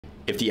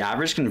If the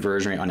average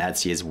conversion rate on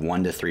Etsy is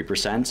 1 to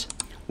 3%,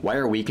 why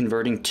are we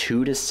converting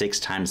 2 to 6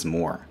 times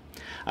more?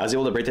 I was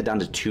able to break that down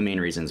to two main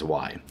reasons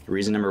why.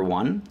 Reason number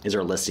one is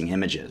our listing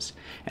images.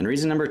 And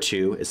reason number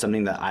two is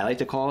something that I like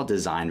to call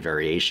design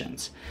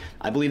variations.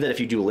 I believe that if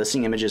you do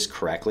listing images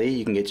correctly,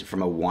 you can get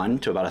from a 1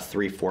 to about a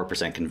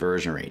 3-4%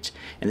 conversion rate.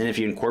 And then if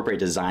you incorporate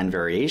design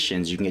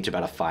variations, you can get to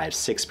about a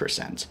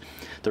 5-6%.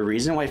 The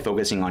reason why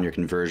focusing on your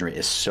conversion rate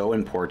is so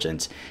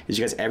important is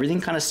because everything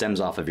kind of stems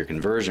off of your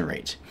conversion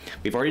rate.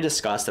 We've already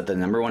discussed that the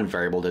number one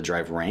variable to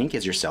drive rank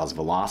is your sales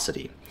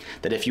velocity.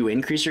 That if you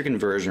increase your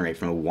conversion rate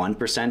from a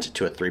 1%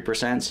 to a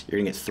 3%, you're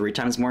gonna get 3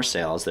 times more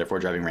sales, therefore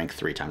driving rank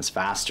 3 times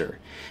faster.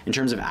 In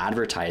terms of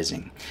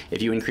advertising,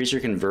 if you increase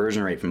your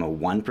conversion rate from a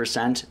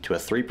 1% to a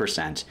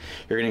 3%,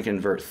 you're gonna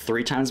convert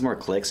 3 times more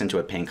clicks into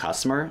a paying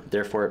customer,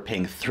 therefore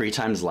paying 3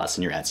 times less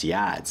in your Etsy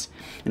ads.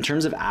 In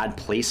terms of ad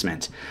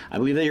placement, I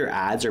believe that your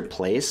ads are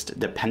placed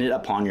dependent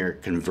upon your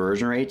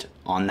conversion rate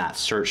on that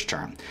search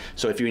term.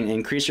 So if you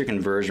increase your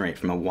conversion rate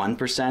from a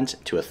 1%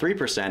 to a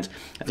 3%,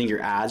 I think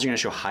your ads are gonna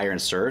show higher in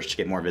search to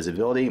get more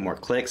visibility, more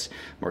clicks,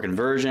 more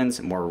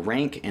conversions, more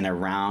rank, and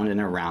around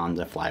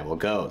the flywheel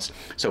goes.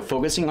 So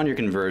focusing on your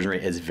conversion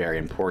rate is very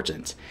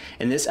important.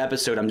 In this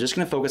episode, I'm just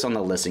gonna focus on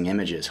the listing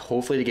images,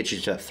 hopefully to get you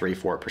to that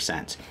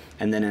 3-4%.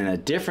 And then in a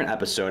different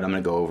episode, I'm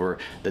gonna go over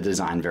the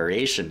design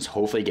variations,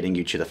 hopefully getting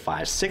you to the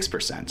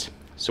 5-6%.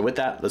 So with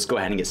that, let's go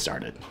ahead and get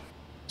started.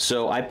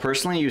 So I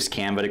personally use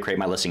Canva to create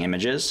my listing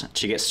images.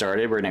 To get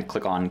started, we're gonna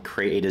click on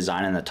create a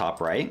design in the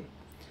top right,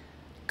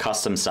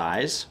 custom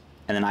size,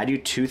 and then I do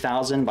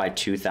 2000 by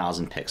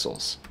 2000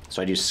 pixels.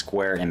 So I do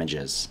square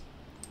images.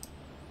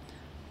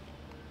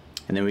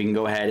 And then we can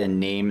go ahead and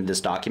name this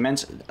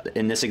document.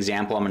 In this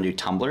example, I'm gonna do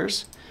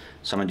tumblers.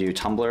 So I'm gonna do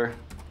Tumblr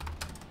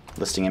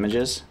listing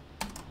images.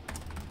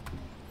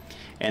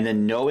 And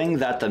then knowing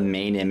that the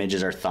main image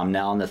is our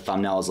thumbnail and the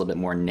thumbnail is a little bit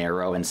more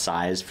narrow in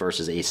size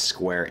versus a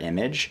square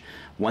image,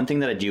 one thing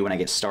that I do when I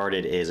get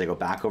started is I go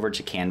back over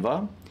to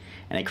Canva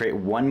and I create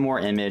one more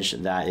image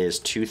that is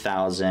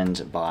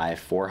 2000 by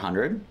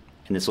 400.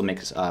 And this will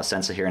make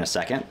sense here in a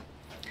second.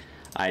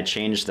 I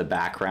change the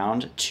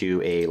background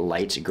to a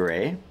light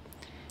gray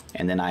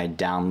and then I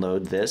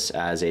download this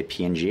as a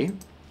PNG.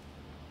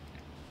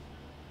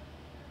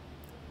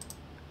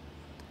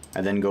 I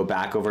then go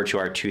back over to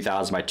our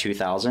 2000 by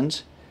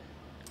 2000,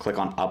 click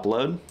on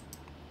upload,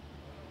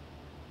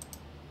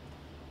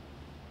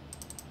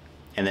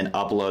 and then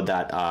upload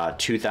that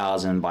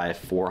 2000 by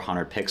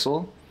 400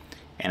 pixel,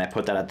 and I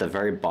put that at the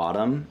very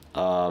bottom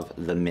of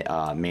the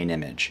main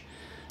image.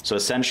 So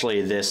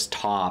essentially this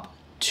top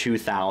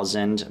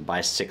 2000 by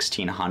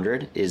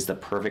 1600 is the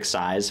perfect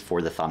size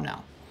for the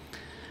thumbnail.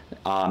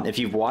 If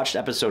you've watched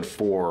episode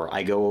 4,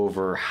 I go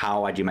over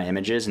how I do my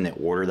images in the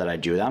order that I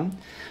do them.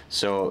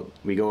 So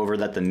we go over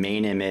that the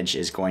main image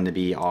is going to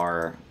be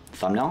our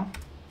thumbnail.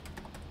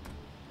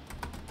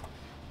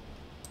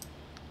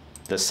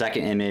 The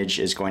second image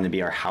is going to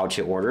be our how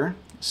to order.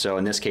 So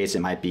in this case, it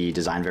might be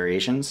design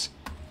variations.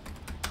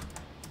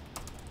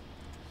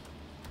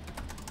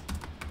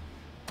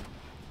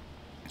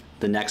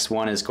 The next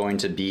one is going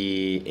to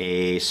be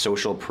a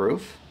social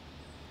proof.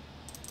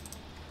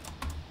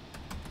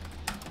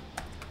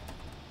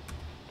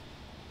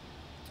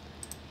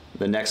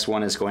 The next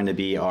one is going to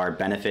be our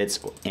benefits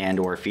and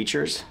or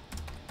features.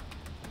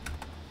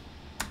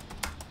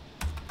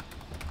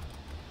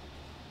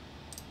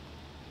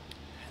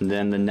 And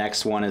then the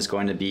next one is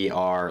going to be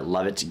our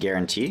love it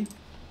guarantee.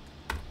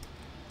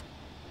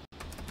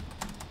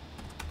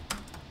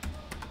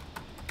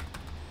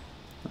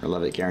 Or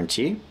love it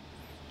guarantee.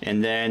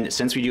 And then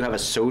since we do have a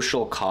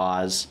social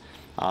cause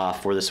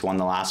for this one,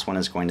 the last one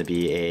is going to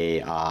be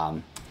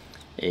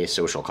a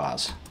social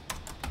cause.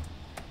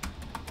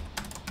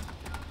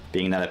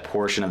 Being that a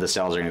portion of the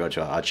sales are going to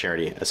go to a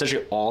charity.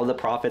 Essentially, all of the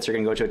profits are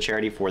going to go to a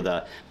charity for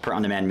the per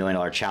on-demand $1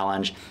 million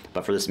challenge.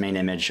 But for this main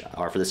image,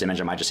 or for this image,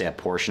 I might just say a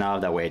portion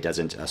of. That way, it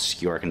doesn't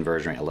skew our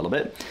conversion rate a little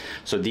bit.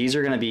 So these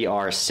are going to be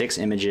our 6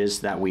 images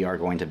that we are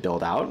going to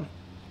build out.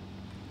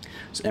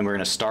 And we're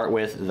going to start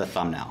with the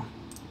thumbnail.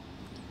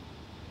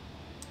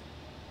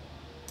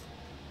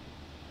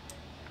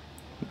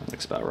 That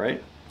looks about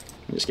right.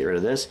 Just get rid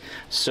of this.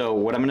 So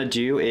what I'm going to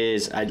do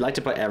is I'd like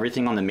to put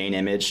everything on the main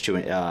image to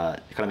kind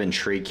of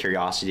intrigue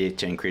curiosity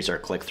to increase our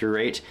click-through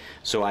rate.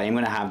 So I am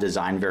going to have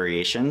design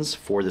variations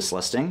for this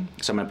listing.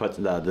 So I'm going to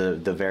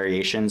put the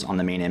variations on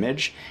the main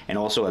image and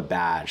also a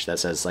badge that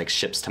says like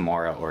ships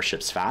tomorrow or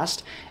ships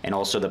fast. And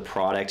also the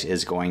product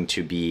is going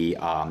to be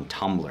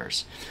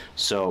tumblers.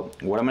 So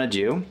what I'm going to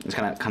do is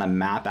kind of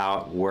map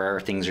out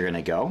where things are going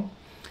to go.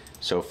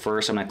 So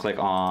first I'm going to click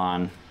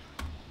on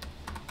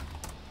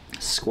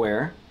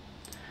square.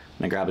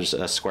 I'm gonna grab just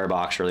a square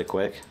box really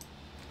quick.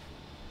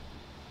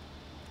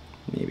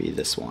 Maybe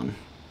this one.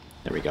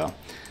 There we go.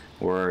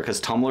 Because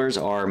tumblers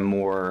are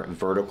more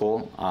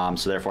vertical,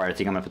 so therefore I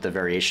think I'm gonna put the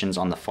variations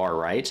on the far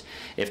right.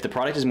 If the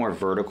product is more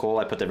vertical,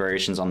 I put the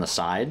variations on the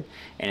side,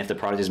 and if the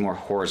product is more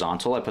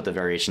horizontal, I put the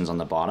variations on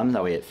the bottom.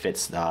 That way it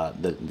fits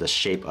the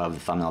shape of the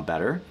thumbnail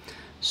better.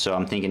 So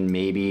I'm thinking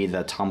maybe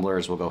the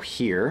tumblers will go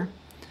here,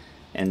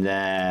 and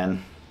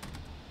then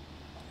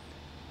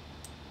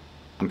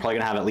I'm probably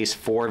gonna have at least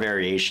 4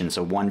 variations.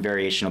 So 1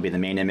 variation will be the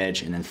main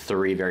image, and then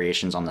 3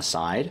 variations on the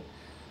side.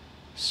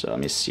 So let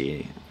me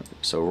see.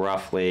 So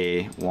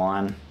roughly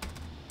 1,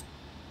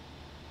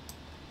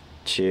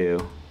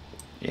 2,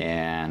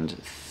 and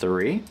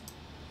 3.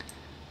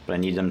 But I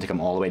need them to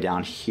come all the way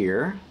down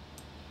here.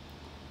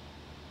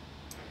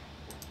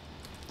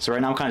 So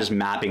right now I'm kind of just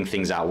mapping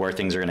things out, where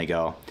things are gonna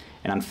go.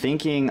 And I'm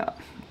thinking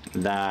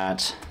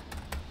that,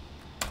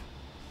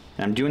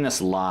 and I'm doing this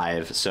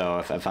live, so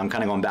if I'm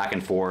kind of going back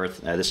and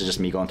forth, this is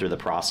just me going through the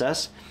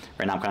process.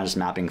 Right now I'm kind of just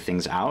mapping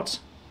things out.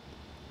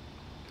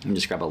 Let me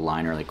just grab a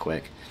line really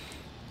quick.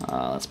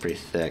 That's pretty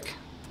thick.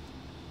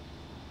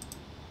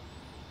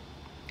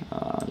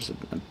 Just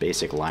a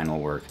basic line will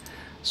work.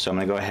 So I'm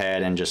gonna go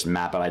ahead and just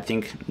map out. I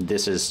think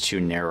this is too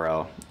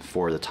narrow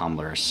for the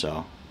tumblers,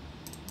 so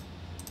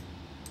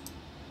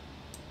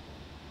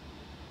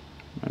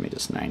let me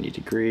just 90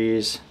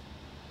 degrees.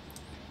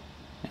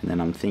 And then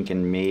I'm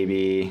thinking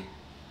maybe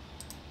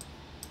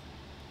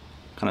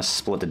kind of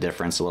split the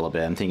difference a little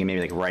bit. I'm thinking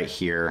maybe like right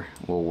here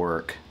will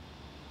work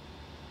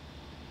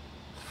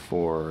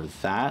for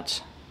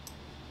that.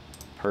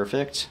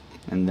 Perfect.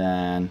 And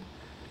then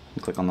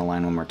click on the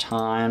line one more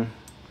time.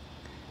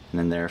 And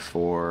then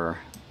therefore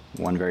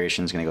 1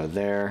 variation is going to go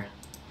there.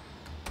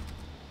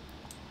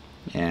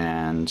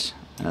 And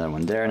another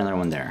one there, another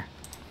one there.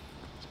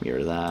 So get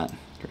rid of that,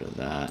 get rid of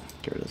that,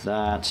 get rid of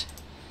that,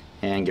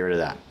 and get rid of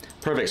that.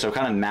 Perfect, so I've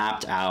kind of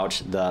mapped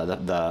out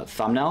the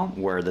thumbnail,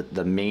 where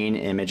the main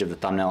image of the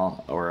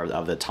thumbnail or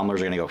of the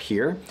tumblers are gonna go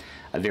here.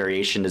 A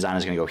variation design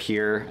is gonna go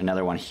here,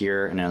 another one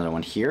here, and another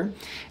one here.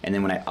 And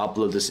then when I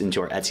upload this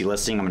into our Etsy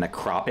listing, I'm gonna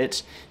crop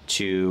it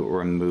to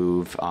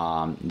remove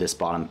this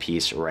bottom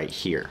piece right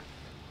here.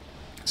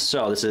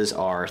 So this is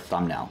our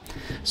thumbnail.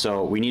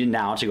 So we need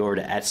now to go over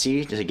to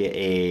Etsy to get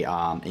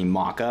a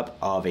mock-up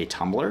of a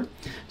tumbler.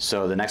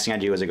 So the next thing I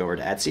do is I go over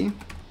to Etsy,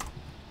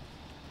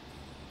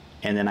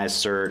 and then I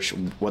search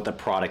what the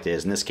product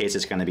is. In this case,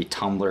 it's gonna be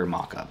tumbler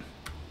mock-up.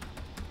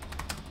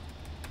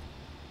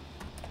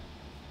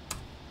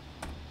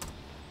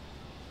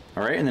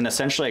 All right, and then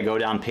essentially I go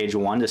down page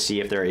 1 to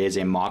see if there is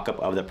a mock-up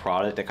of the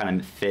product that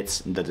kind of fits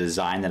the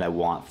design that I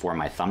want for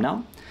my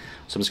thumbnail.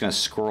 So I'm just gonna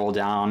scroll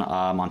down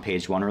on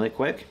page 1 really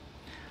quick.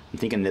 I'm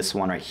thinking this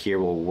one right here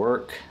will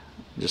work.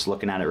 Just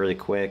looking at it really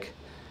quick,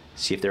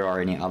 see if there are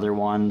any other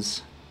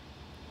ones.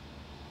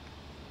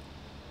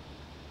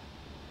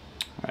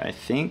 All right, I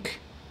think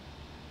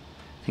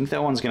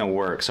that one's gonna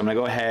work. So I'm gonna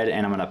go ahead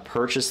and I'm gonna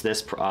purchase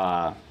this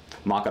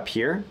mock-up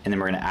here, and then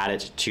we're gonna add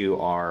it to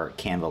our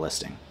Canva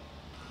listing.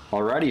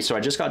 Alrighty, so I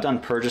just got done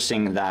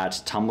purchasing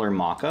that tumbler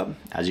mock-up,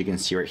 as you can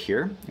see right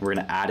here. We're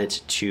gonna add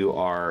it to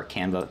our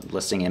Canva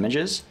listing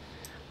images.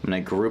 I'm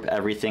gonna group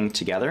everything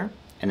together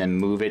and then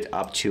move it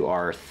up to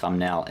our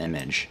thumbnail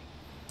image.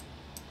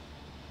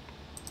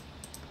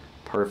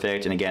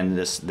 Perfect, and again,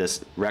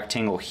 this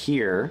rectangle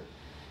here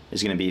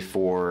is gonna be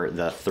for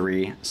the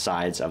 3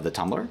 sides of the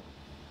tumbler.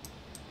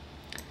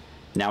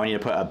 Now we need to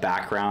put a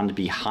background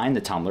behind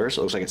the tumbler,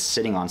 so it looks like it's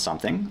sitting on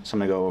something. So I'm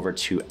gonna go over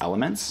to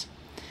Elements,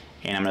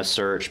 and I'm gonna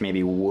search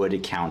maybe wood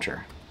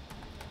counter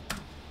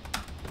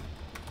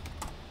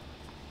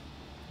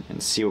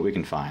and see what we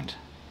can find.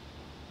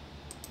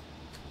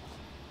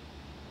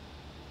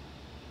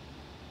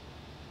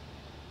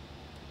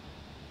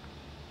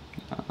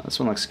 This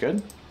one looks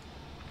good.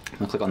 I'm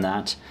gonna click on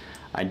that.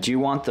 I do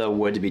want the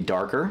wood to be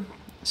darker,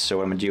 so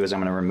what I'm gonna do is I'm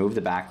gonna remove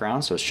the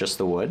background so it's just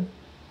the wood.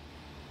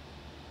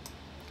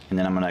 And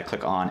then I'm gonna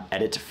click on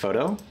Edit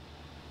Photo,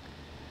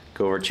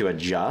 go over to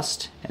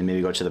Adjust, and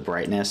maybe go to the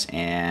brightness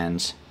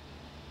and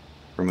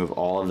remove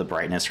all of the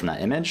brightness from that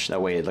image. That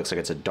way it looks like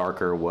it's a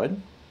darker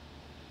wood.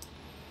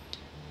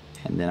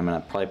 And then I'm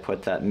gonna probably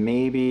put that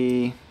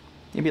maybe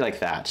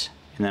like that.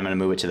 And then I'm gonna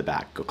move it to the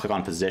back. Go click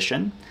on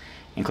Position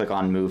and click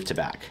on Move to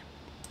Back.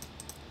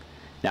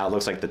 Now it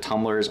looks like the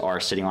tumblers are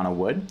sitting on a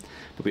wood,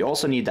 but we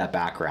also need that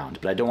background,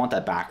 but I don't want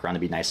that background to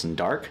be nice and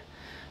dark.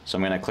 So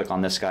I'm gonna click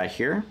on this guy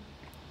here,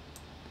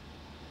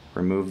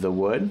 remove the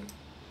wood,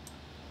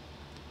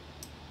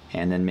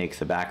 and then make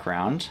the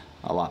background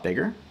a lot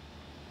bigger,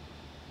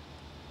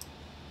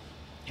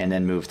 and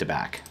then move to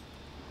back.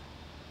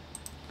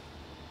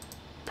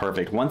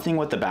 Perfect. One thing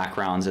with the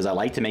backgrounds is I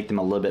like to make them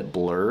a little bit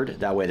blurred.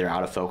 That way they're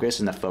out of focus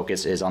and the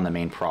focus is on the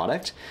main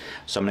product.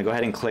 So I'm gonna go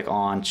ahead and click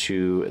on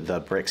to the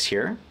bricks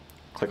here,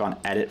 click on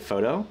Edit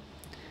Photo,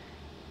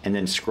 and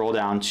then scroll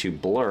down to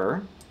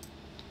Blur,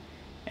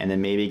 and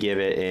then maybe give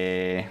it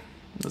a,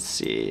 let's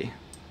see,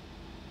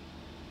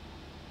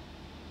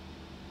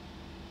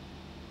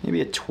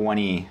 maybe a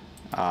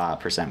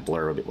 20%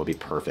 blur will be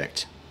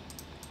perfect.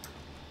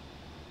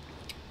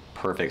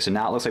 Perfect, so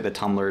now it looks like the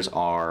tumblers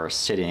are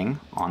sitting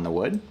on the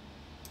wood.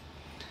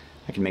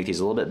 I can make these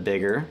a little bit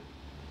bigger.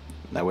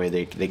 That way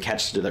they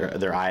catch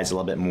their eyes a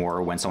little bit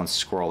more when someone's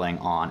scrolling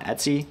on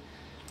Etsy.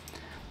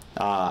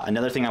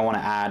 Another thing I want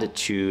to add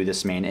to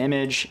this main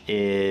image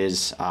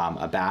is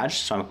a badge.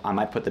 So I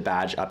might put the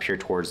badge up here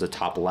towards the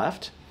top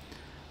left.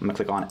 I'm going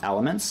to click on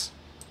Elements.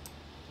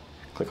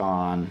 Click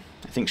on,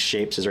 I think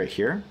Shapes is right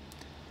here.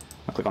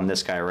 I'll click on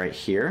this guy right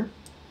here.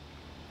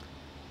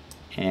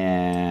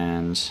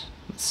 And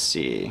let's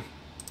see,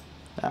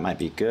 that might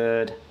be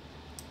good.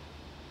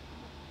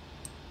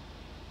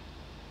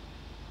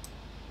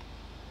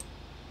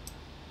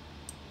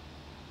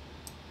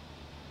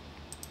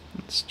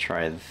 Let's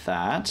try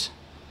that.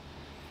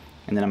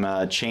 And then I'm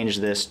going to change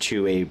this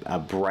to a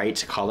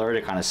bright color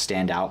to kind of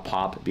stand out,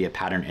 pop, be a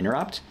pattern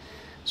interrupt.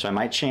 So I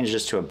might change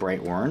this to a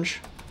bright orange.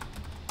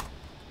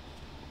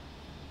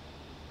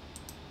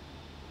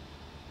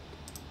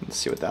 Let's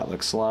see what that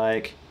looks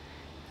like.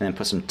 And then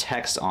put some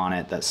text on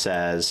it that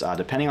says,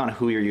 depending on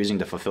who you're using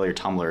to fulfill your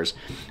tumblers,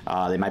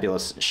 they might be able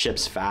to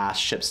ships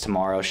fast, ships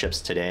tomorrow,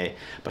 ships today,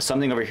 but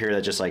something over here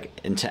that just like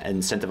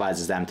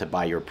incentivizes them to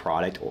buy your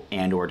product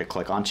and or to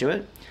click onto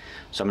it.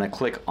 So I'm going to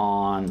click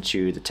on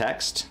to the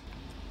text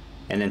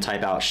and then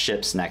type out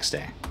ships next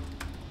day.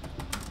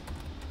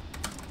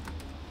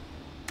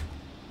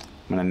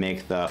 I'm going to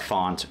make the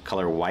font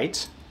color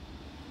white.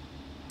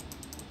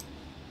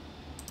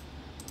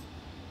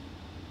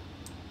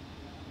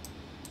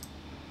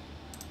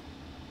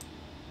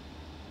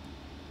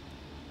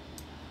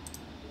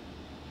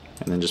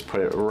 And then just put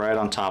it right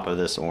on top of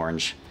this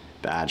orange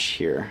badge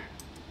here.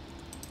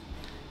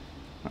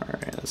 All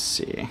right, let's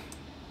see.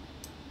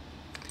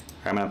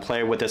 I'm going to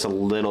play with this a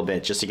little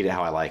bit just to get it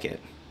how I like it.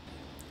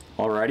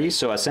 Alrighty,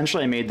 so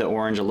essentially I made the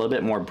orange a little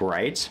bit more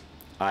bright.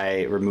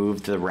 I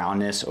removed the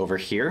roundness over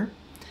here,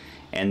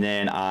 and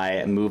then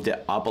I moved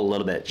it up a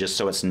little bit just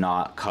so it's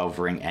not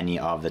covering any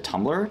of the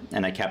tumbler,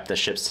 and I kept the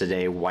ships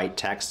today white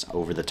text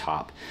over the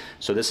top.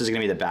 So this is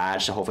going to be the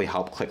badge to hopefully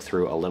help click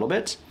through a little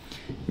bit.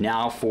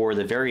 Now for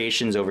the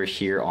variations over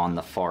here on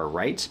the far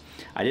right,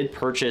 I did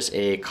purchase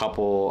a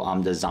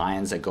couple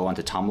designs that go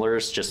onto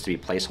tumblers just to be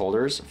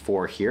placeholders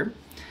for here.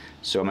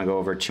 So I'm going to go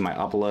over to my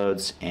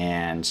uploads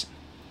and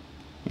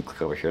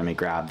click over here. Let me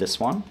grab this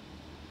one. I'm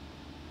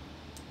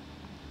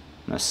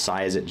going to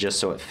size it just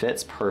so it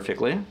fits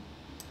perfectly. I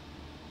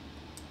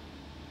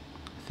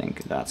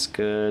think that's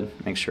good.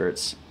 Make sure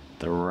it's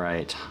the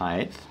right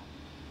height.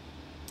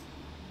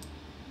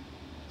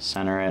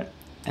 Center it,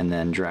 and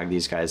then drag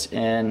these guys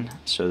in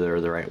so they're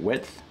the right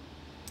width.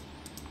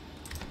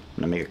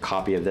 I'm going to make a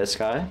copy of this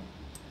guy,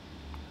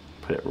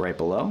 put it right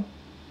below.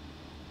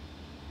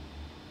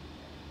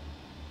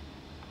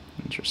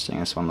 Interesting,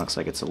 this one looks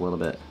like it's a little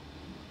bit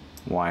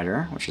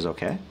wider, which is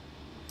okay.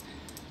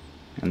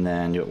 And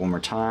then do it one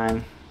more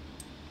time.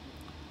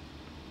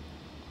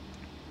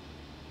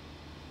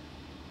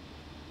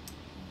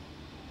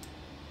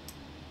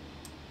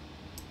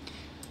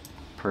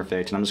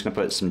 Perfect, and I'm just going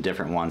to put some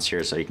different ones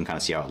here so you can kind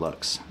of see how it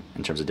looks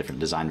in terms of different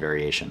design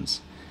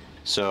variations.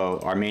 So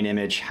our main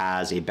image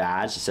has a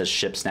badge that says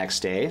ships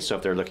next day. So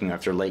if they're looking,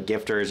 if they're late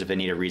gifters, if they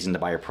need a reason to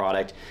buy your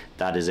product,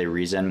 that is a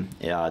reason.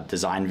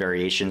 Design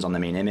variations on the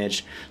main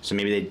image. So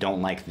maybe they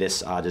don't like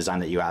this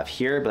design that you have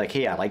here, but like,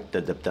 hey, I like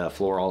the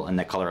floral and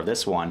the color of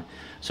this one.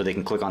 So they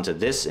can click onto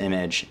this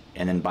image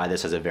and then buy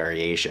this as a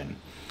variation.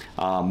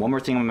 One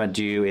more thing I'm going to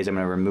do is I'm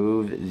going to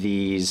remove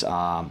these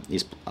kind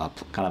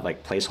of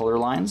like placeholder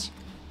lines.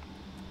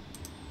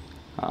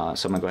 So I'm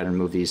going to go ahead and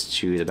move these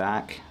to the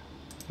back.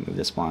 Move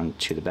this one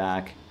to the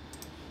back,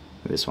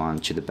 move this one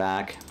to the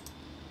back,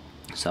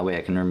 so that way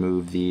I can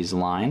remove these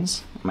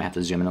lines. I might have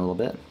to zoom in a little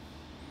bit.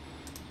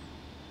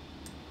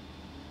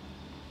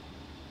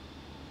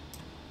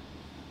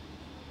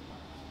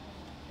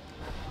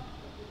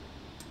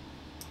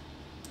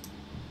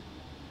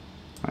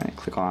 All right,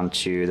 click on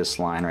to this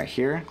line right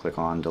here, click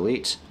on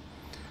delete.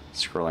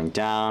 Scrolling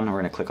down,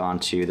 we're going to click on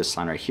to this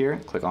line right here,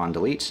 click on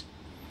delete.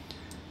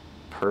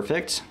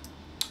 Perfect.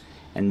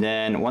 And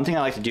then one thing I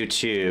like to do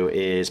too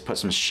is put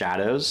some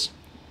shadows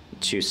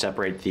to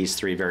separate these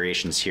three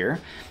variations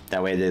here.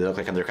 That way they look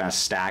like they're kind of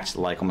stacked,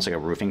 like almost like a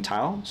roofing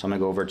tile. So I'm gonna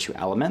go over to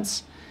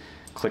Elements,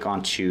 click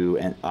on to,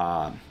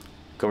 go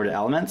over to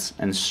Elements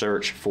and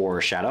search for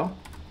shadow.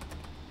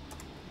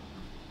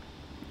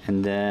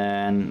 And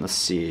then let's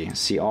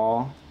see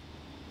all.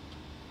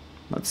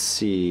 Let's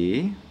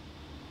see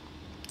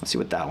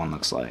what that one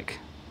looks like.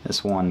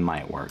 This one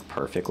might work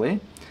perfectly.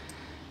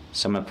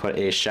 So I'm going to put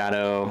a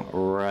shadow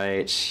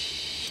right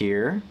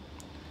here,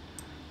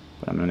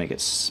 but I'm going to make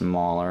it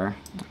smaller.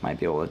 I might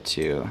be able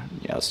to,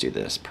 yeah, let's do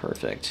this,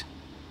 perfect.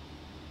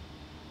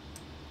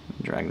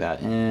 Drag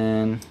that in,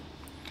 and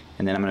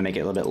then I'm going to make it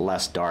a little bit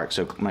less dark.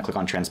 So I'm going to click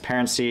on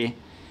transparency,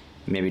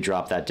 maybe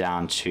drop that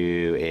down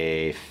to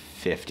a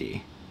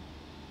 50.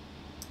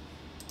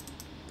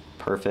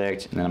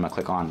 Perfect, and then I'm going to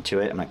click on to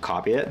it, I'm going to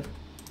copy it,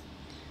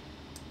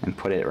 and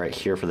put it right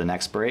here for the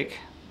next break.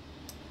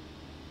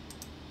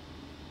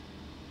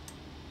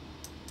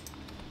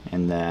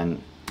 And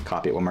then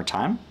copy it one more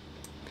time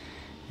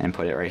and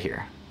put it right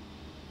here.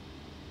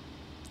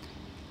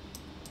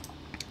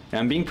 And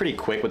I'm being pretty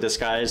quick with this,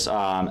 guys.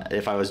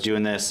 If I was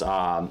doing this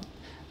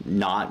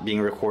not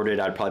being recorded,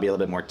 I'd probably be a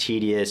little bit more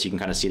tedious. You can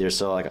kind of see there's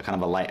still like a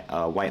kind of a light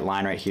white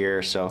line right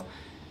here, so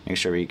make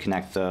sure we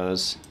connect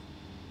those.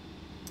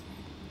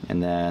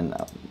 And then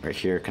right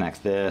here,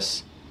 connect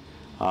this.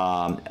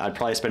 I'd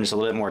probably spend just a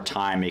little bit more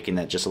time making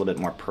that just a little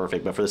bit more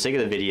perfect, but for the sake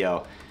of the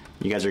video,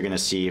 you guys are gonna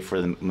see for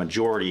the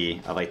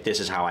majority of like, this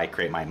is how I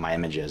create my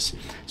images.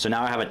 So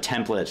now I have a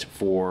template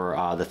for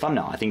the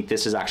thumbnail. I think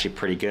this is actually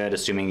pretty good,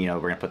 assuming, you know,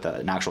 we're gonna put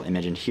an actual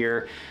image in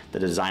here, the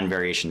design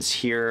variations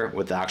here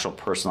with the actual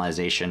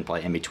personalization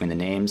probably in between the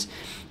names.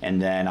 And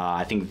then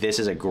I think this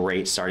is a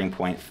great starting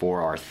point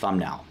for our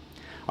thumbnail.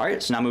 All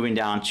right, so now moving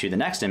down to the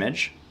next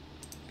image.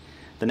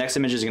 The next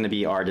image is going to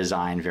be our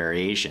design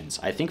variations.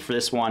 I think for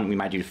this one, we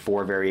might do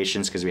 4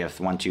 variations because we have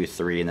 1, 2,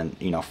 3, and then,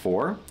 you know,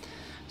 4.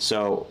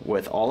 So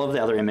with all of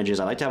the other images,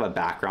 I like to have a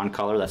background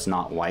color that's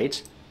not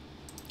white.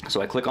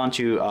 So I click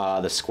onto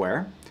the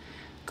square,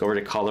 go over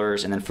to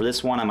colors, and then for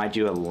this one, I might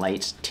do a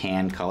light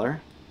tan color.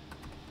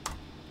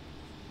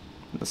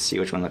 Let's see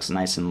which one looks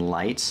nice and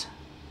light.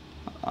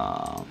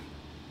 That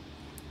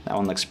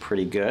one looks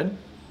pretty good.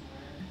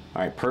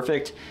 All right,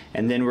 perfect.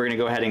 And then we're gonna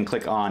go ahead and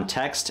click on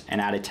text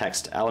and add a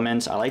text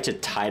element. I like to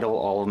title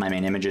all of my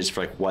main images for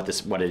like what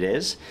it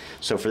is.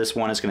 So for this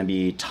one, it's gonna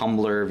be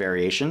Tumblr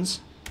variations.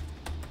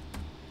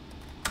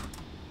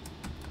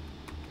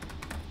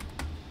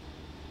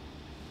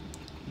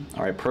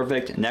 All right,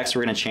 perfect. Next,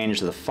 we're gonna change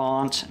the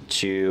font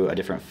to a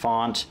different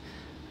font.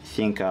 I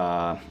think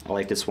I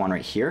like this one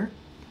right here.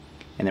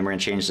 And then we're gonna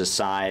change the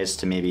size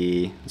to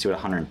maybe, let's see what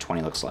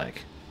 120 looks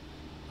like.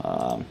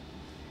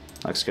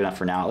 Looks good enough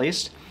for now at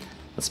least.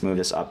 Let's move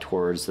this up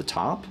towards the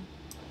top.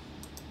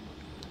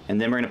 And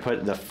then we're gonna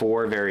put the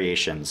 4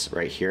 variations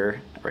right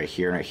here, right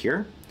here, and right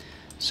here.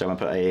 So I'm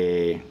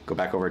gonna go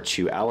back over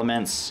to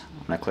elements.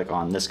 I'm gonna click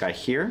on this guy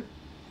here.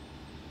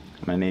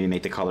 I'm gonna maybe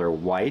make the color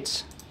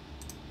white.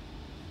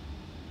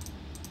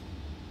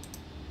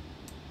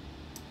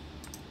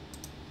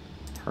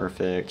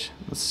 Perfect,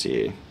 let's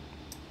see. I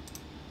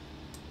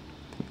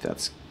think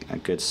that's a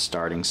good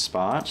starting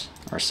spot,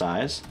 or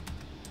size.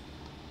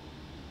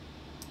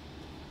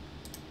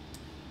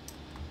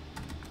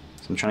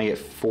 I'm trying to get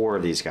 4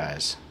 of these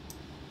guys.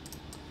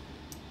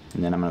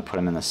 And then I'm gonna put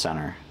them in the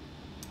center.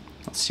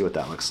 Let's see what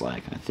that looks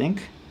like. I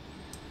think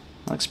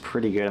that looks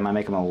pretty good. I might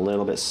make them a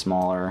little bit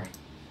smaller.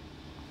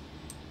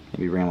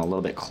 Maybe bring them a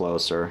little bit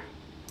closer.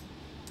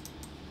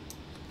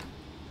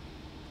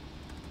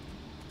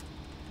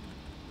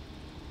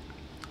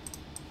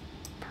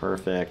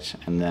 Perfect,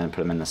 and then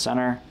put them in the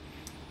center.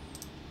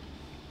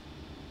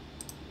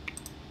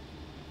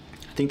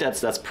 I think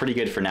that's pretty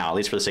good for now, at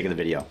least for the sake of the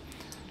video.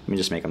 Let me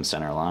just make them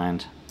center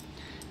aligned.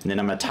 And then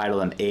I'm gonna title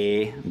them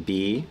A,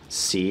 B,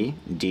 C,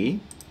 D.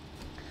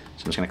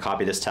 So I'm just gonna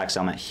copy this text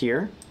element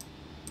here.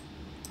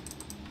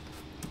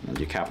 I'm gonna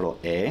do capital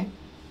A.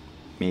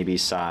 Maybe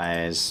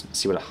size,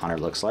 see what 100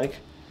 looks like.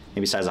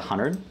 Maybe size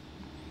 100.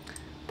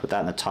 Put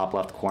that in the top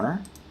left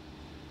corner.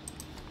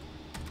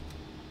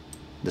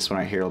 This one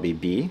right here will be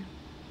B.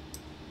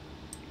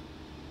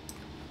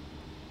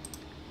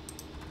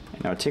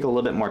 And I would take a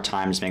little bit more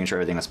time just making sure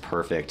everything is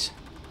perfect.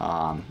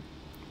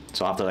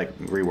 So I'll have to like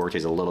rework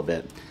these a little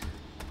bit.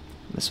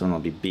 This one will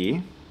be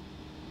B.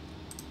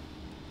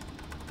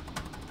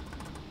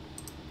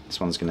 This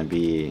one's gonna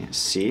be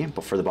C,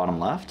 but for the bottom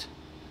left.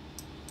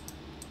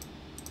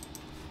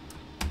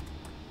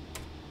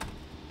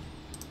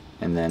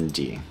 And then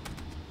D.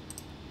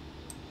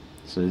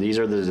 So these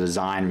are the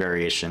design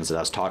variations that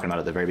I was talking about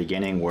at the very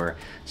beginning, where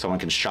someone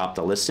can shop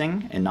the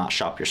listing and not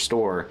shop your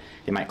store.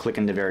 They might click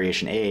into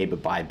variation A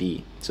but buy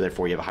B, so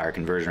therefore you have a higher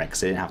conversion rate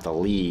because they didn't have to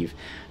leave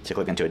to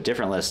click into a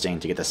different listing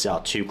to get the sale.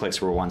 2 clicks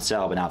for 1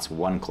 sale, but now it's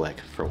 1 click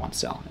for 1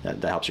 sale.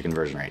 That helps your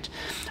conversion rate.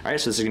 All right,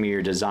 so this is gonna be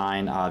your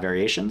design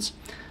variations.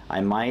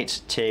 I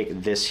might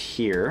take this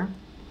here.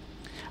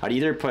 I'd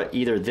either put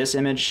this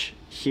image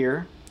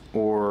here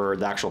or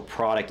the actual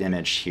product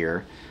image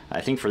here. I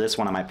think for this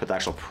one I might put the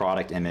actual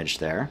product image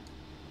there.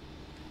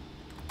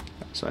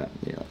 So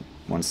yeah,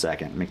 1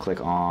 second, let me click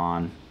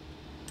on,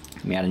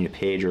 let me add a new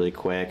page really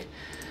quick.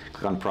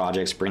 Click on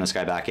projects, bring this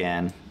guy back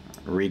in,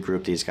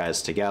 regroup these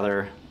guys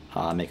together,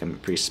 make them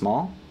pretty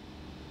small,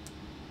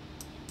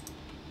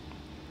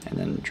 and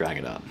then drag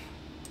it up.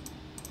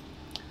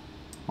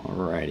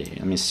 Alrighty,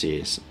 let me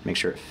see, make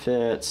sure it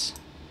fits.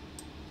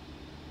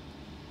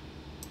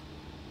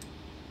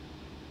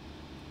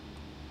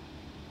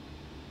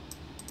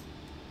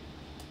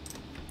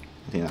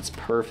 I think that's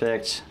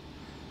perfect.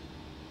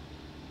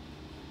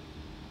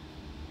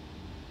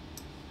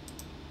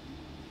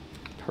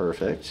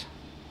 Perfect.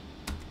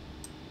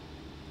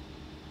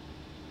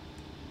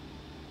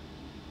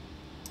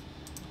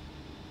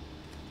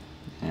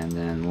 And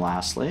then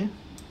lastly,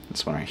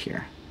 this one right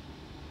here.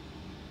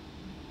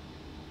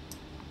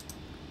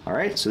 All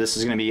right, so this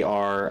is going to be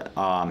our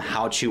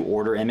how to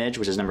order image,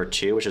 which is number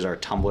 2, which is our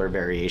Tumblr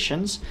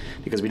variations,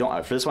 because we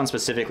don't, for this one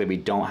specifically, we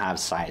don't have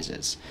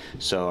sizes.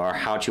 So our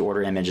how to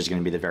order image is going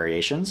to be the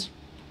variations.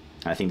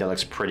 I think that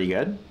looks pretty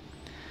good.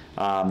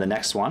 The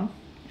next one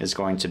is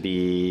going to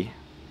be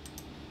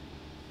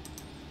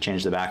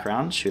change the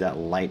background to that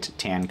light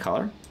tan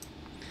color.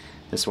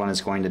 This one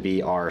is going to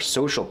be our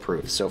social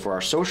proof. So for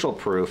our social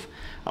proof,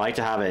 I like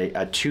to have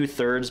a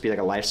 2/3 be like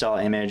a lifestyle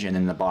image, and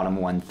then the bottom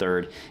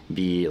 1/3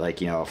 be like,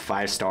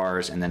 5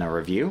 stars and then a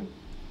review.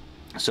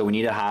 So we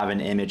need to have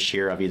an image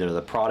here of either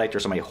the product or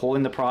somebody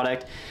holding the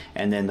product,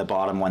 and then the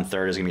bottom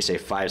 1/3 is gonna be, say,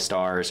 5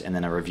 stars, and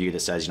then a review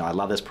that says, I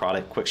love this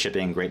product, quick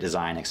shipping, great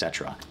design,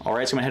 etc. All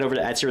right, so I'm gonna head over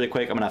to Etsy really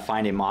quick. I'm gonna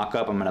find a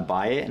mock-up, I'm gonna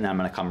buy it, and then I'm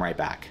gonna come right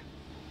back.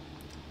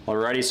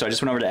 Alrighty, so I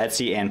just went over to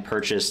Etsy and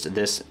purchased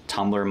this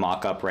tumbler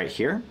mock-up right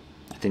here.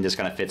 I think this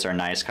kind of fits our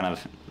nice kind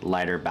of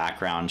lighter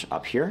background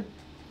up here.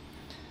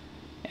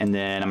 And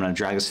then I'm gonna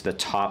drag this to the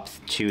top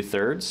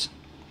 2/3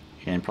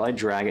 and probably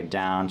drag it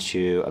down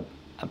to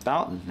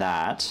about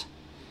that.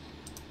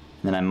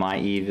 And then I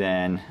might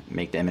even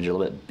make the image a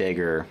little bit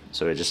bigger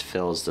so it just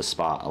fills the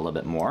spot a little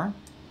bit more.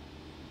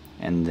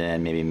 And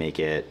then maybe make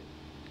it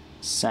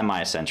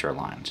semi-center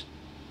aligned.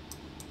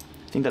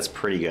 I think that's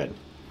pretty good.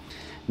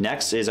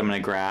 Next is I'm gonna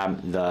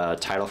grab the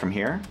title from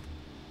here,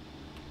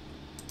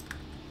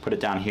 put it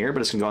down here,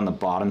 but it's gonna go on the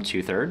bottom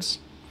 2/3.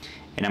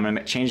 And I'm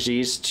gonna change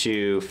these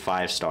to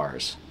 5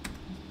 stars.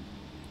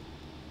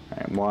 All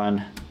right,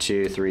 1,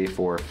 2, 3,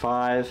 4,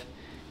 5.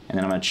 And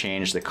then I'm gonna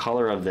change the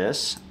color of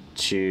this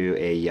to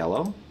a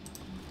yellow.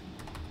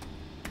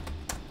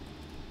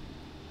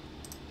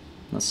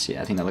 Let's see,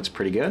 I think that looks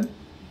pretty good.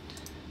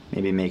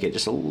 Maybe make it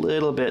just a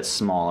little bit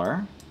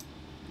smaller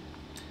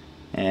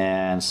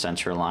and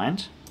center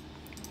aligned.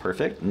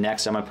 Perfect.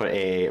 Next, I'm gonna put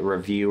a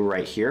review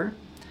right here.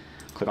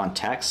 Click on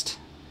text,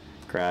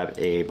 grab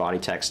a body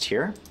text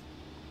here.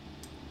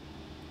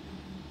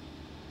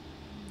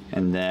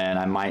 And then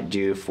I might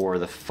do for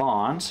the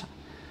font,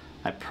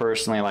 I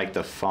personally like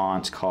the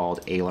font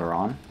called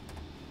Aileron.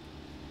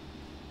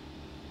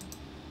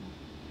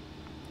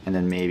 And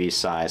then maybe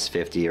size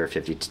 50 or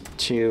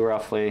 52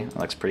 roughly. That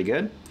looks pretty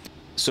good.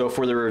 So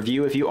for the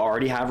review, if you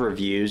already have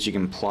reviews, you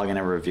can plug in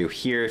a review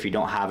here. If you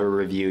don't have a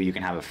review, you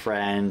can have a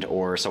friend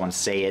or someone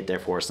say it,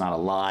 therefore it's not a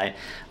lie.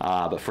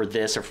 But for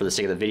this, or for the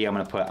sake of the video, I'm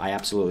gonna put, I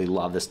absolutely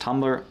love this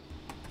tumbler.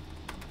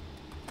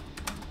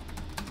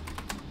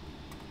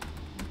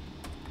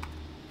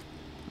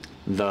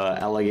 The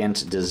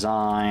elegant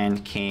design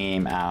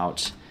came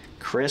out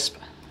crisp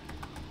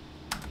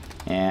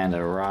and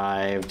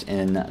arrived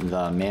in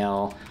the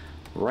mail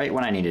right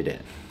when I needed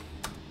it.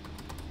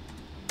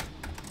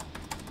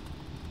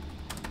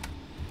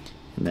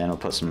 And then we'll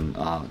put some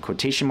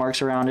quotation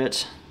marks around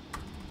it.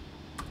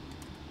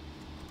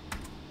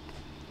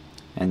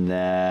 And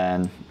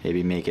then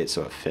maybe make it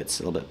so it fits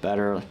a little bit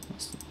better,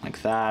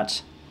 like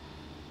that.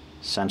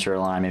 Center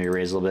line, maybe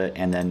raise a little bit.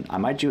 And then I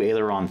might do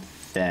aileron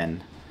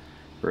thin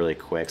really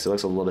quick, so it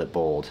looks a little bit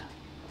bold.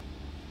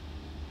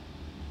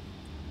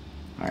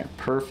 All right,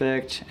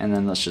 perfect. And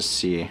then let's just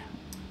see. All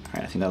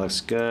right, I think that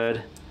looks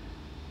good.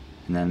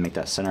 And then make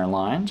that center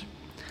aligned.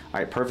 All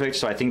right, perfect.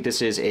 So I think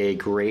this is a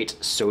great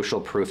social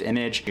proof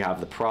image. You have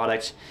the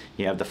product,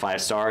 you have the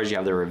 5 stars, you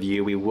have the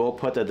review. We will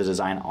put the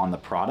design on the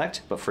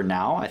product, but for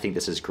now, I think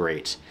this is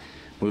great.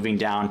 Moving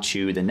down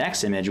to the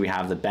next image, we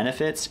have the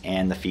benefits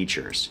and the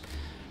features.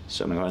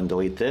 So I'm gonna go ahead and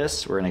delete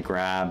this. We're gonna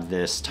grab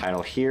this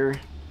title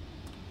here,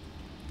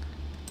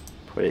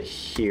 put it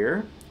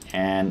here,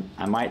 and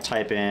I might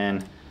type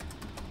in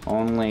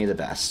only the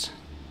best.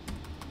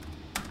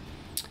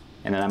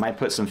 And then I might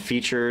put some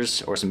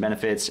features or some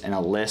benefits and a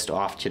list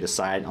off to the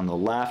side on the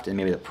left, and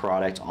maybe the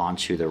product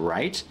onto the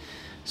right.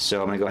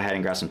 So I'm gonna go ahead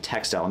and grab some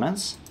text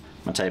elements.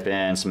 I'm gonna type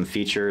in some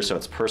features so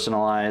it's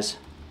personalized.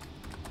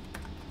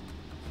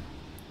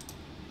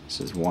 This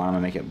is one, I'm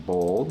gonna make it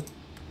bold.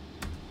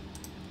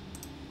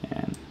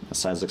 And the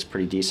size looks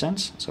pretty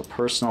decent. So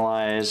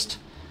personalized,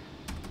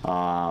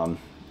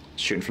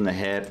 shooting from the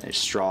hip, a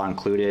straw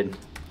included.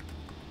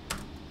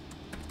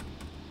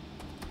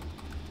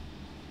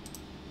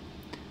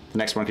 The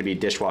next one could be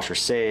dishwasher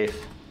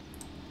safe.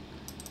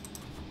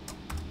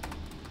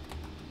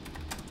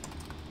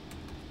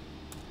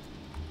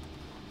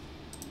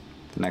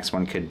 The next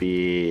one could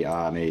be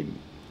maybe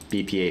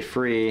BPA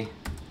free.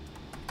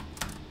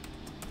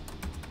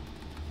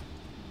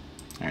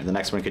 All right, the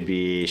next one could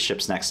be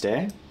ships next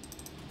day.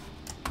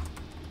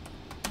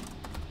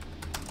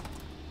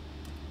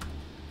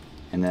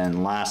 And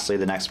then lastly,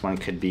 the next one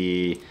could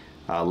be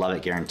love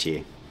it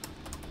guarantee.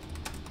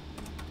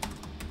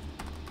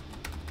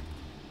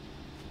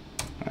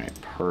 All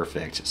right,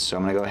 perfect. So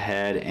I'm gonna go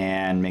ahead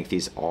and make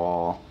these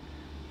all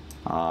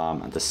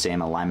the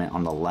same alignment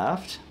on the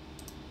left.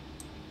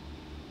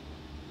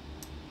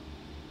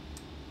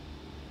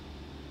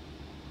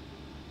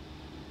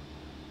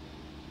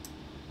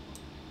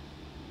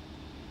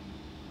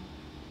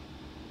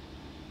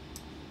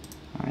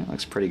 All right,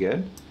 looks pretty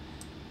good.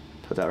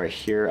 Put that right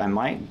here. I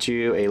might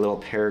do a little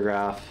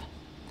paragraph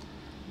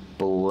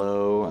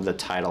below the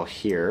title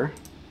here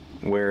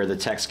where the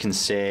text can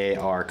say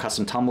our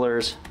custom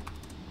tumblers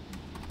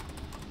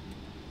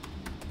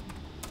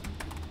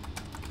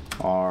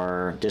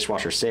are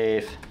dishwasher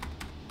safe,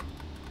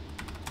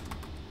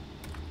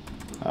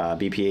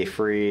 BPA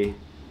free,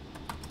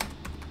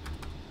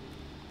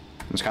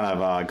 I'm just kind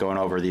of going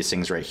over these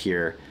things right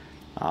here.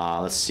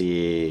 Let's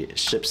see,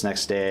 ships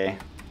next day.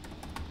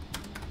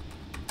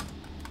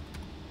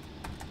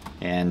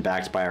 And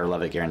backed by our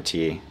love it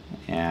guarantee.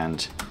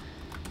 And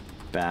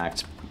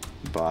backed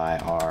by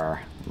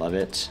our love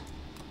it.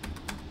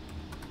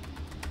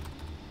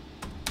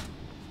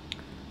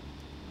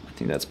 I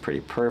think that's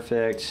pretty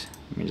perfect.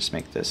 Let me just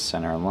make this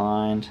center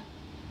aligned.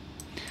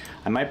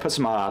 I might put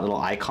some little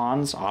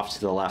icons off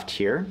to the left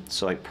here.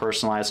 So like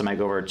personalize, I might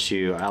go over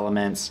to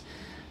elements.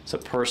 So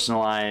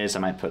personalize, I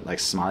might put like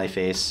smiley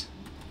face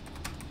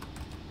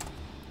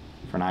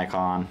for an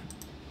icon.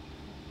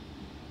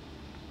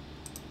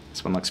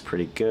 This one looks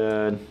pretty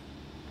good.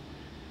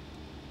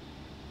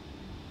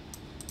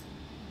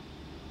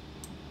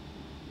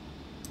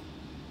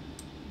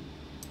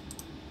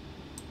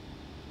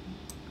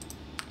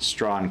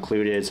 Straw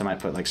included, so I might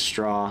put like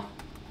straw.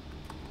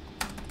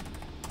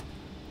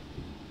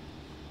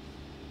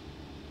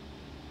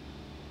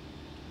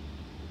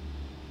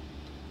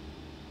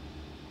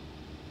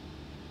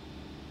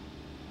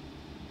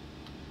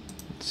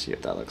 Let's see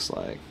what that looks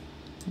like.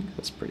 I think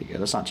that's pretty good.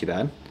 That's not too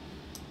bad.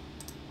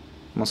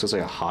 Almost looks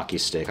like a hockey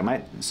stick. I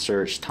might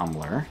search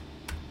Tumblr.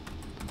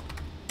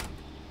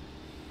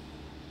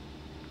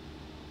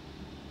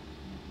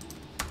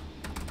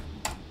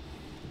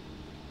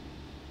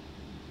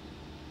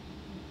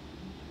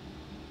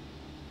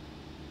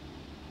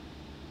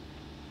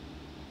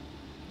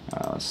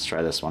 Let's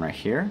try this one right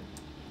here.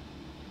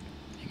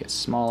 Make it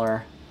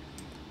smaller.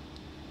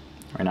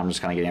 Right now I'm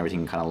just kind of getting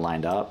everything kind of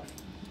lined up.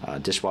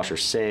 Dishwasher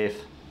safe.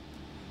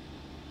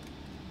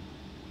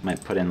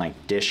 Might put in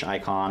like dish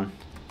icon.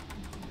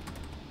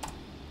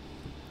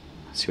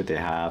 See what they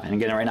have. And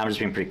again, right now I'm just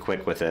being pretty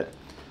quick with it.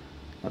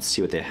 Let's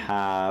see what they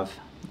have.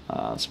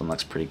 This one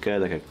looks pretty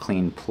good, like a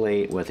clean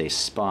plate with a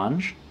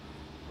sponge.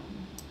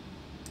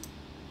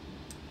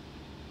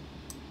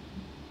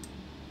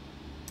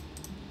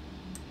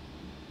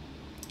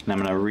 And I'm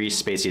going to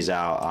re-space these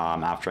out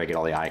after I get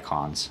all the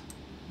icons.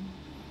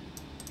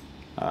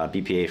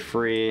 BPA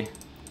free.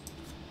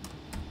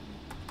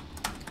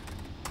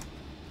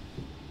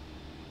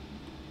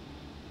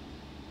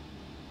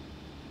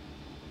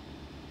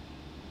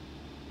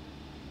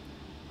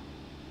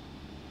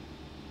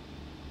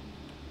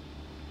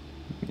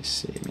 Let me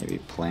see, maybe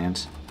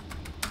plant.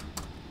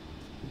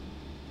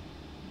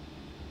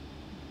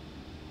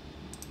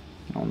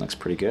 That one looks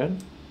pretty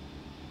good.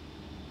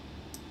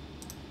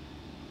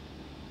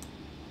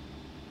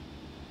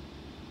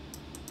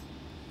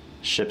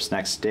 Ships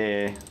next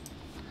day. I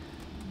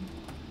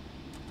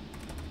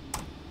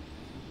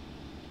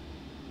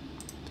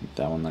think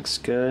that one looks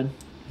good.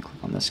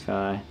 Click on this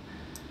guy.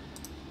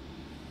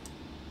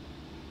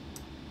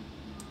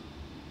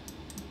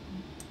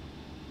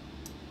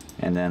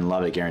 And then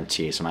love it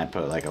guarantee, so I might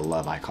put like a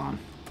love icon.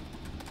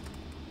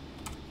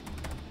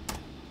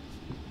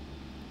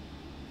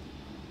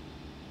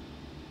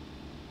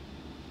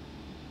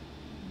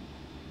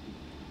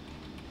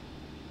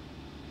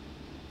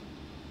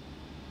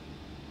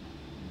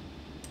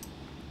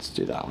 Let's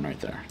do that one right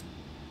there.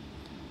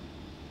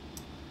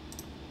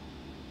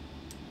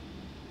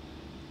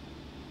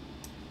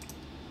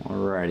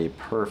 Alrighty,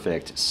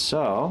 perfect.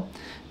 So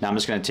now I'm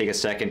just going to take a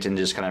second and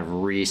just kind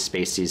of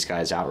re-space these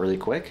guys out really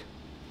quick.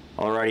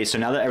 Alrighty, so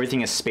now that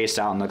everything is spaced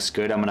out and looks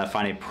good, I'm going to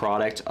find a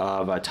product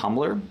of a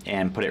Tumblr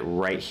and put it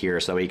right here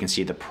so that way you can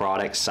see the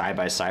product side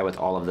by side with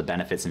all of the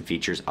benefits and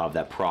features of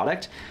that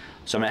product.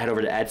 So I'm going to head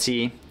over to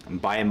Etsy,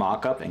 buy a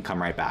mock-up, and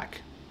come right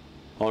back.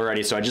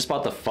 Alrighty, so I just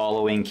bought the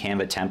following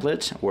Canva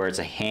template where it's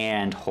a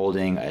hand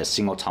holding a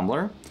single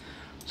tumbler.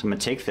 So I'm going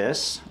to take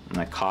this, I'm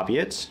going to copy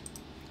it,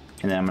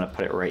 and then I'm going to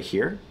put it right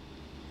here.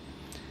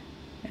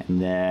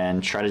 And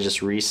then try to just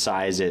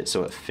resize it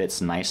so it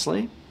fits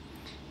nicely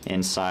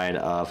inside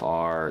of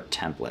our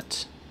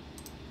template.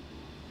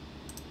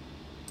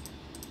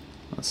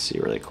 Let's see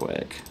really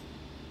quick.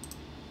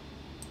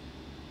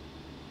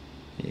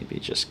 Maybe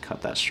just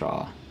cut that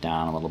straw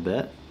down a little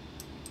bit.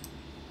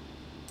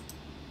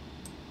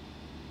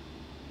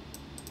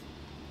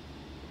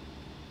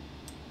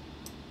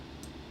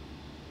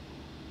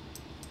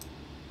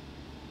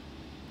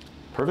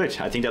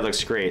 Perfect, I think that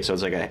looks great. So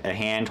it's like a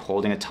hand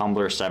holding a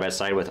tumbler side by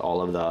side with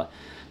all of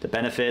the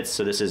benefits.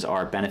 So this is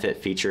our benefit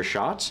feature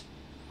shot.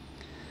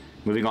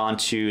 Moving on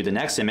to the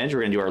next image,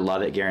 we're gonna do our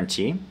love it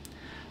guarantee.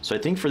 So I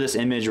think for this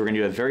image, we're gonna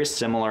do a very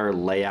similar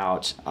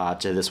layout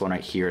to this one right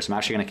here. So I'm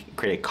actually gonna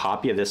create a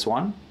copy of this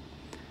one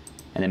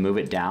and then move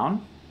it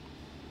down.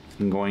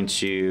 I'm going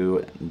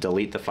to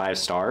delete the 5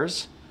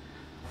 stars.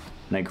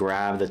 I'm gonna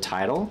grab the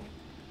title,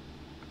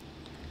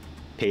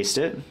 paste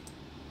it,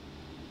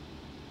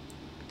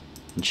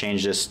 and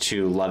change this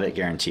to love it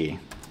guarantee.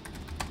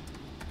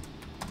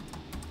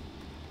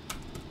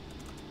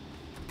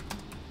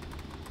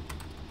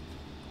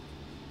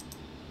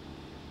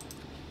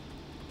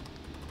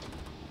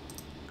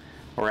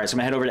 All right, so I'm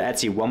gonna head over to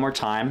Etsy one more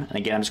time. And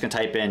again, I'm just gonna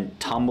type in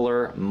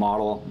Tumblr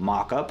model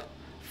mockup,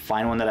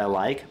 find one that I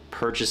like,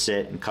 purchase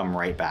it, and come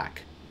right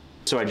back.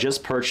 So I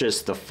just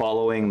purchased the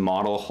following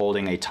model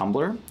holding a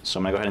tumbler. So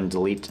I'm gonna go ahead and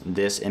delete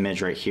this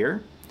image right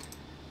here.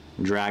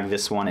 Drag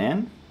this one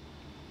in.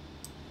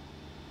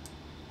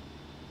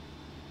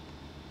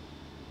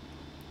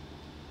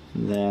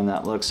 And then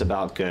that looks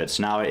about good.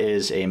 So now it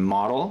is a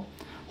model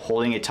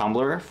holding a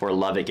tumbler for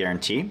Love It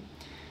Guarantee.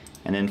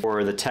 And then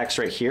for the text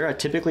right here, I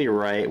typically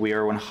write, we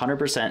are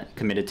 100%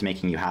 committed to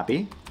making you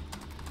happy.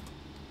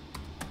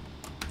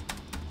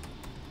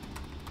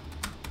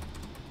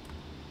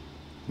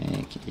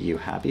 Make you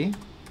happy.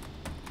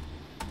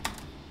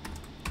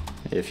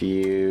 If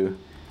you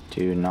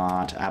do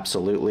not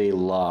absolutely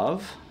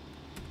love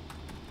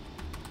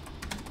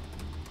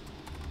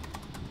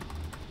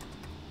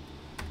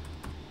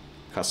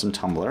custom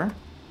tumbler,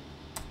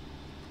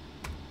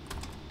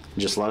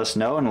 just let us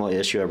know and we'll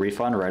issue a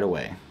refund right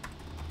away.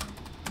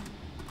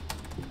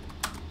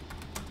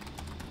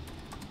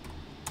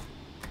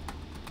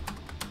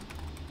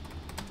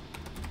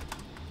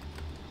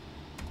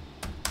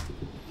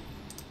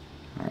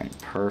 All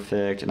right,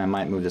 perfect. And I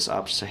might move this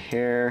up just a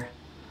hair.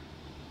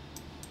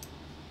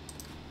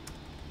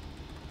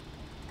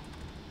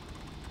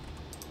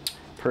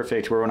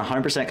 Perfect. We're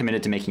 100%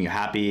 committed to making you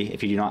happy.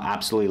 If you do not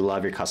absolutely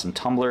love your custom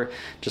tumbler,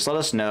 just let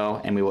us know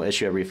and we will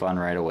issue a refund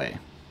right away.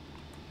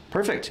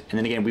 Perfect. And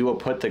then again, we will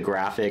put the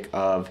graphic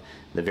of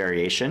the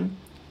variation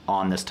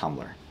on this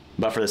tumbler.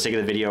 But for the sake of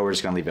the video, we're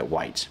just going to leave it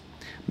white.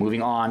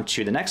 Moving on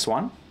to the next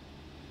one.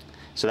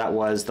 So that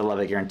was the Love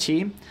It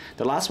Guarantee.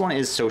 The last one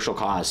is social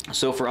cause.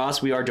 So for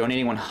us, we are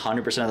donating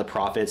 100% of the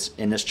profits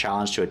in this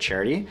challenge to a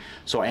charity.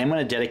 So I am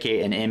going to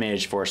dedicate an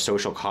image for a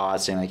social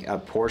cause, saying like a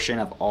portion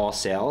of all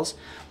sales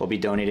will be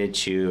donated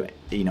to,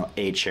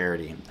 a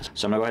charity.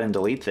 So I'm going to go ahead and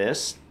delete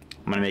this.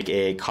 I'm going to make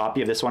a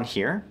copy of this one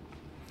here.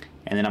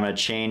 And then I'm going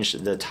to change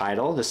the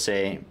title to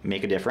say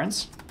Make a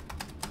Difference.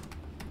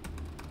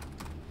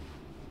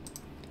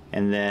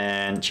 And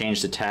then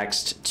change the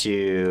text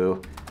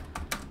to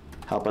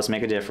Help Us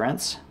Make a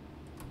Difference.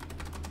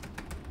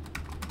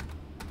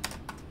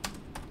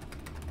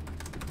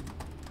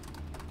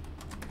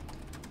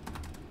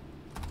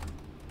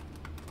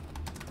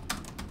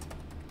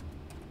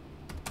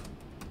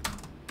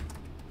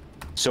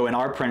 So in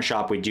our print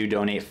shop, we do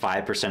donate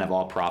 5% of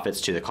all profits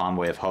to the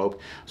Convoy of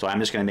Hope. So I'm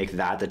just gonna make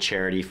that the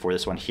charity for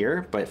this one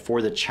here. But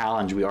for the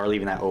challenge, we are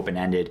leaving that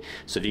open-ended.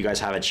 So if you guys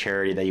have a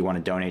charity that you wanna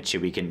donate to,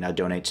 we can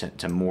donate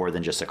to more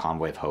than just a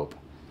Convoy of Hope.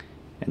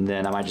 And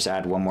then I might just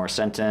add one more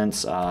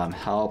sentence.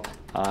 Help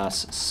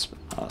us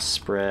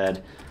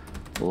spread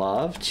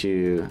love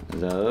to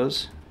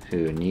those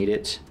who need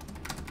it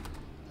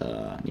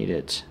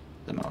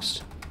the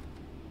most.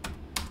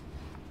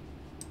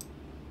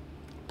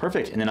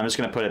 Perfect, and then I'm just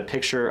gonna put a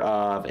picture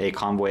of a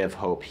Convoy of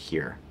Hope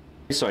here.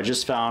 So I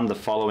just found the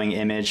following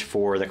image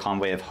for the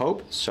Convoy of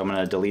Hope. So I'm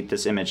gonna delete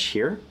this image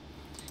here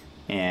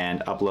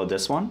and upload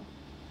this one.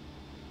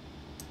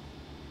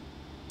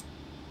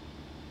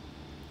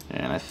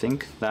 And I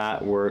think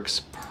that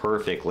works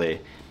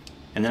perfectly.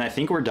 And then I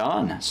think we're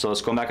done. So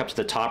let's go back up to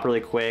the top really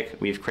quick.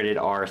 We've created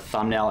our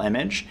thumbnail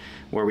image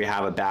where we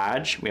have a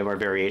badge, we have our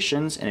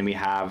variations, and then we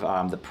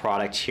have the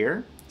product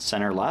here,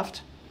 center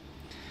left.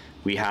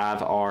 We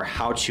have our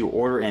how to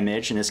order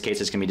image. In this case,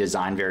 it's gonna be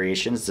design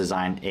variations,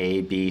 design A,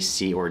 B,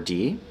 C, or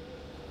D.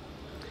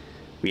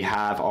 We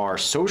have our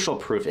social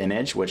proof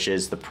image, which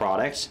is the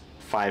product,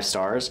 5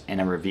 stars,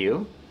 and a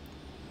review.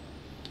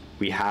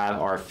 We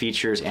have our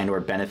features and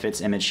or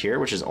benefits image here,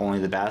 which is only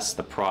the best,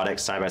 the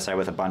product side by side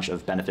with a bunch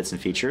of benefits and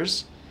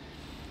features.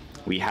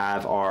 We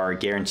have our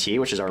guarantee,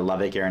 which is our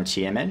Love It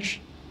Guarantee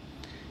image.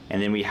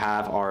 And then we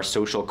have our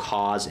social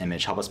cause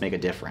image, Help Us Make a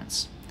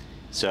Difference.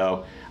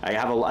 So I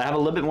have a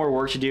little bit more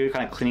work to do,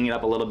 kind of cleaning it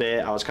up a little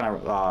bit. I was kind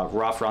of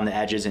rough around the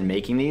edges in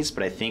making these,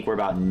 but I think we're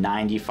about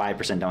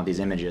 95% done with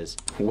these images.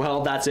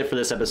 Well, that's it for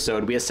this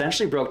episode. We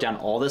essentially broke down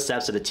all the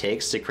steps that it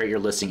takes to create your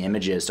listing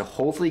images to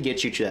hopefully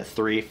get you to that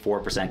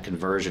 3-4%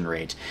 conversion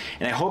rate.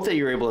 And I hope that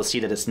you're able to see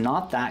that it's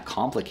not that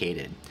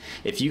complicated.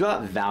 If you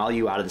got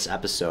value out of this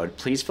episode,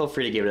 please feel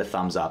free to give it a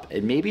thumbs up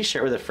and maybe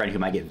share with a friend who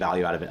might get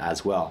value out of it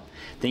as well.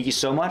 Thank you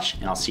so much,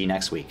 and I'll see you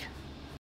next week.